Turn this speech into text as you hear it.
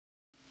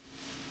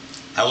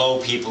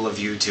Hello, people of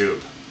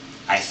YouTube.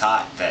 I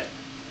thought that,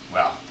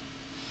 well,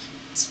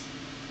 it's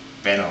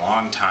been a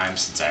long time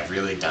since I've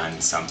really done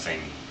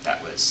something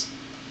that was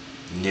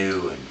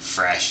new and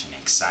fresh and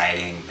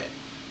exciting, that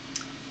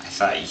I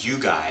thought you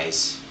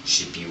guys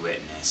should be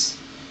witness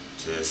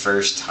to the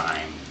first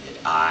time that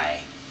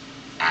I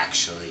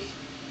actually,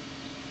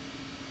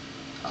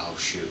 oh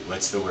shoot,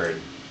 what's the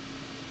word?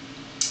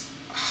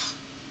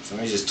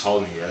 Somebody just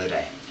told me the other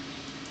day.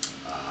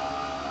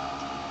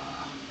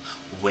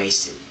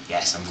 Wasted.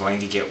 Yes, I'm going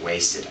to get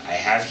wasted. I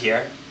have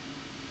here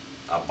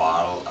a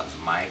bottle of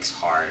Mike's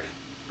Hard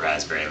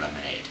Raspberry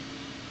Lemonade.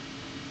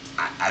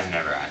 I've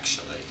never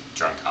actually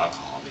drunk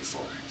alcohol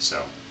before,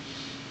 so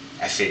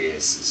I figure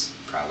this is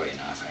probably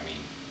enough. I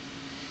mean,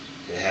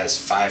 it has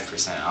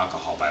 5%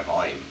 alcohol by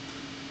volume,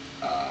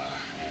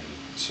 and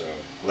so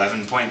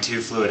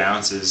 11.2 fluid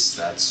ounces.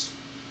 That's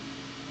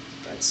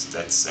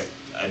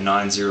a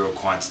non-zero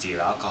quantity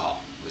of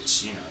alcohol,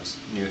 which, you know, is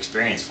a new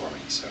experience for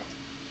me. So,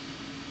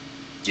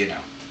 you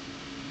know,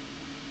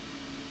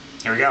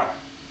 here we go.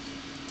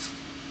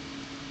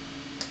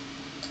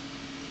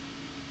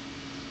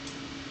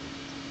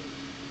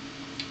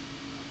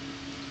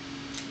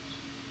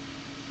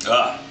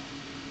 Ugh.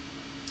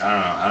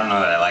 I don't know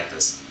that I like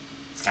this.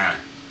 It's kind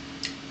of,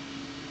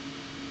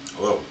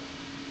 whoa.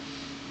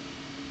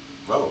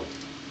 Whoa.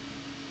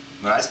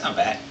 Well, that's not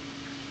bad.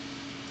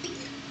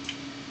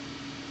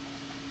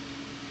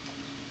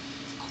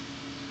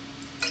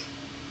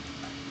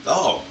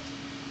 Oh,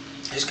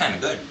 it's kind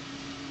of good.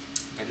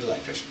 I do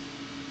like this.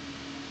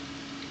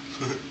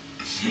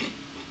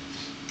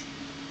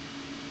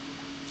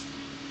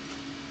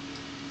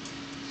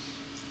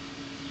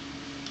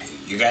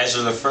 You guys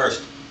are the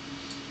first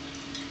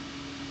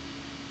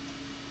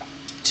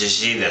to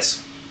see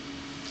this.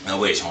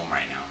 Nobody's home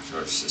right now, so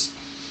it's just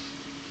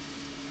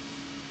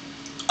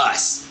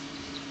us.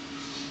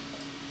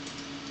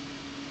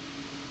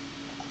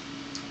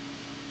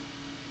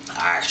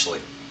 I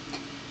actually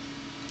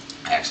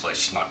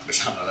snuck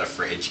this out of the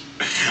fridge.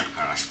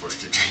 I'm not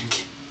supposed to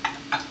drink it.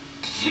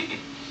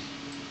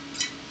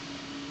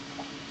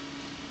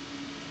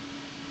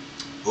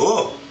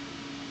 Ooh,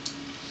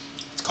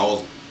 it's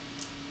cold.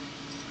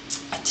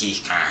 My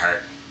teeth kind of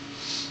hurt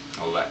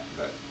a little bit,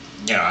 but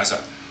you know, it's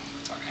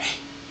okay.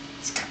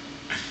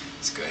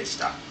 It's good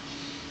stuff.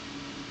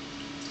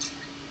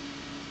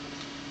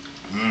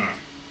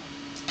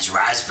 It's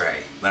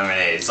raspberry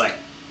lemonade. It's like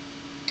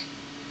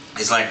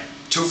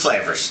two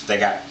flavors. They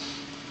got,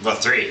 well,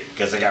 three,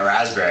 because they got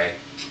raspberry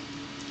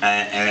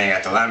and they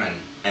got the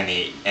lemon, and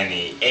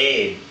the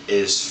aid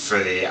is for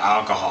the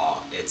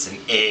alcohol. It's an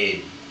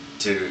aid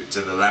to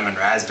the lemon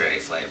raspberry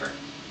flavor,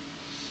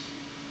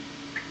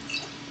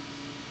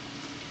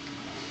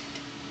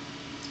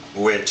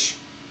 which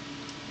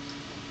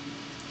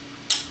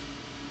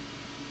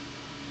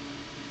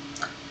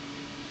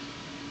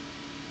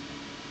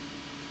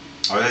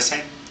what did I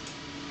say?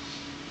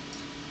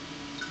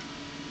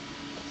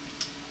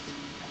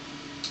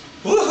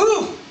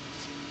 Woohoo!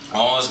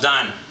 Almost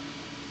done.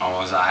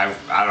 Almost. I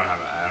don't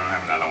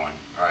have another one.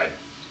 All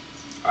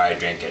right,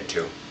 drink it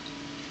too.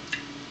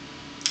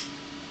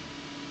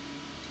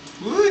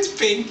 Ooh, it's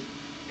pink.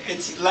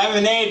 It's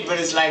lemonade, but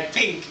it's like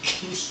pink.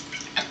 It's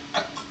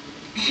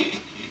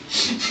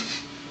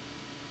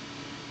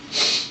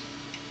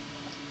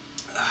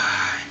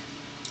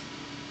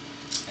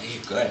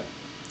good.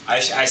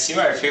 I see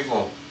why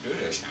people do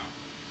this now.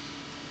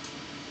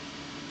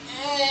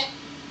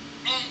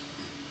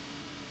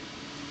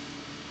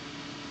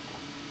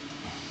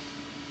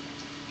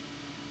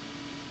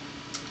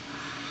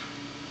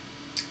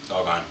 It's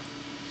all gone.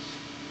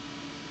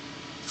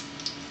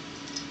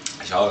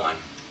 It's all gone.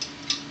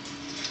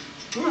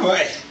 Ooh,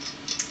 boy.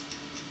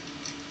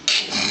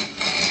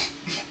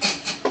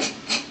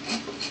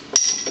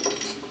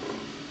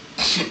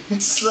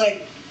 It's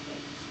like,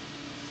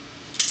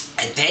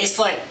 it tastes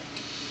like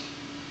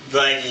the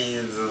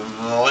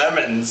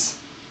lemons.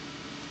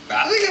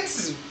 I think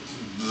it's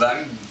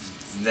lemon.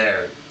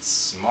 They're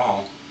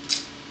small.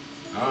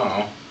 I don't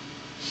know,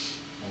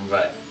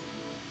 but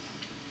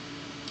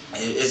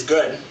it's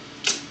good.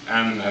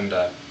 And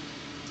the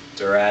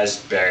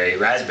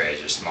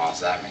raspberries are small,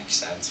 so that makes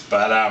sense.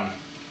 But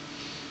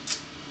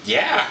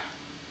yeah,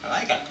 I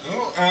like it.